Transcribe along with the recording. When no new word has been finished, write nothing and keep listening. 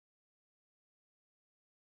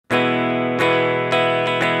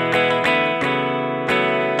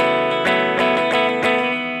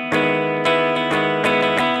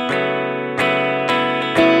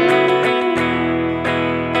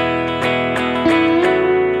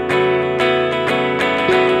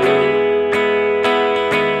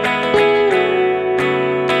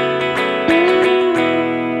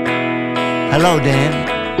Hello, Dan.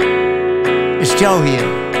 It's Joe here.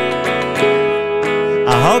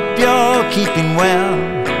 I hope you're keeping well.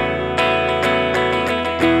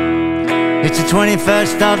 It's the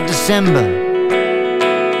 21st of December.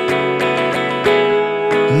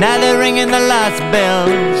 Now they're ringing the last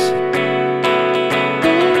bells.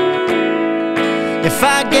 If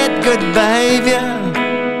I get good behavior,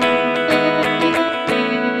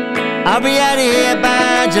 I'll be out of here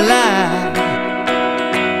by July.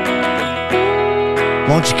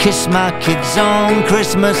 Won't you kiss my kids on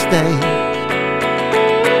Christmas Day?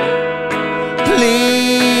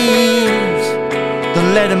 Please,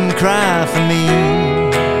 don't let them cry for me.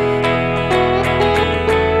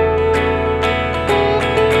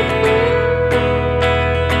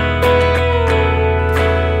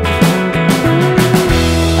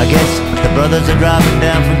 I guess the brothers are driving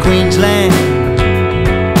down from Queensland.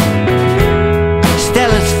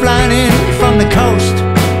 Stella's flying in from the coast.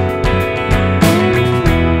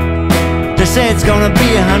 They say it's gonna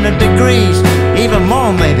be 100 degrees, even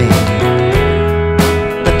more maybe.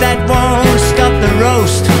 But that won't stop the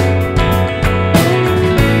roast.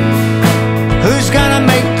 Who's gonna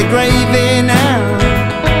make the gravy now?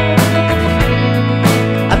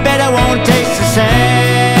 I bet I won't taste the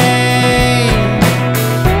same.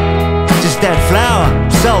 Just add flour,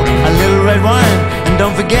 salt, a little red wine, and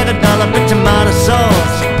don't forget a dollop of tomato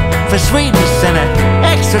sauce for sweetness and an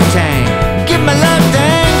extra tang. Give my love to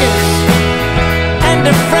Angus and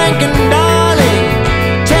to Frank and Dolly.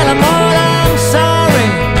 Tell them all I'm sorry,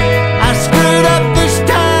 I screwed up this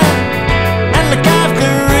time. And look after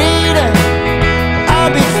Rita,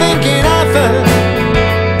 I'll be thinking of her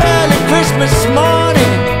early Christmas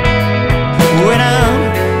morning when I'm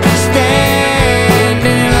standing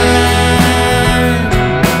in line.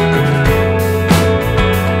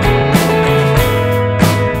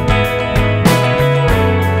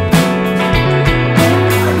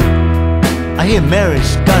 I hear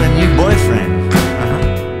Mary's got a new boyfriend.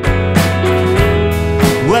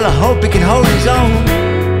 Well, I hope he can hold his own.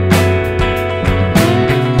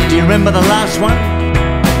 Do you remember the last one?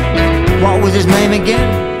 What was his name again?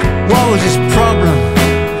 What was his problem?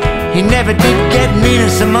 He never did get Nina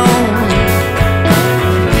Simone.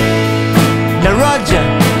 Now Roger,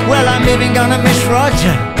 well, I'm even gonna miss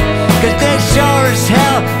Roger, 'cause there's sure as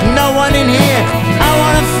hell no one in here I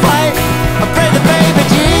wanna fight. I pray the baby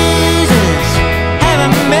Jesus have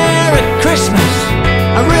a Merry Christmas.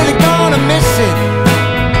 I'm really gonna miss it.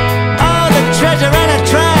 All the treasure and the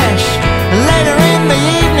trash later in the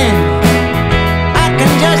evening. I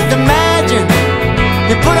can just imagine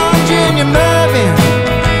you put on Junior Mervyn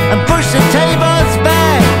and push the tables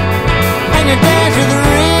back and you dance with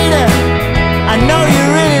Rita. I know you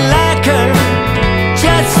really like her,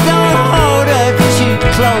 just don't hold her too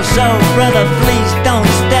close. Oh brother, please don't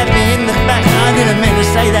stab me in the back. I didn't mean to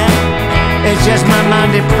say that. It's just my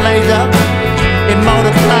mind, it plays up, it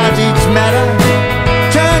multiplies each matter.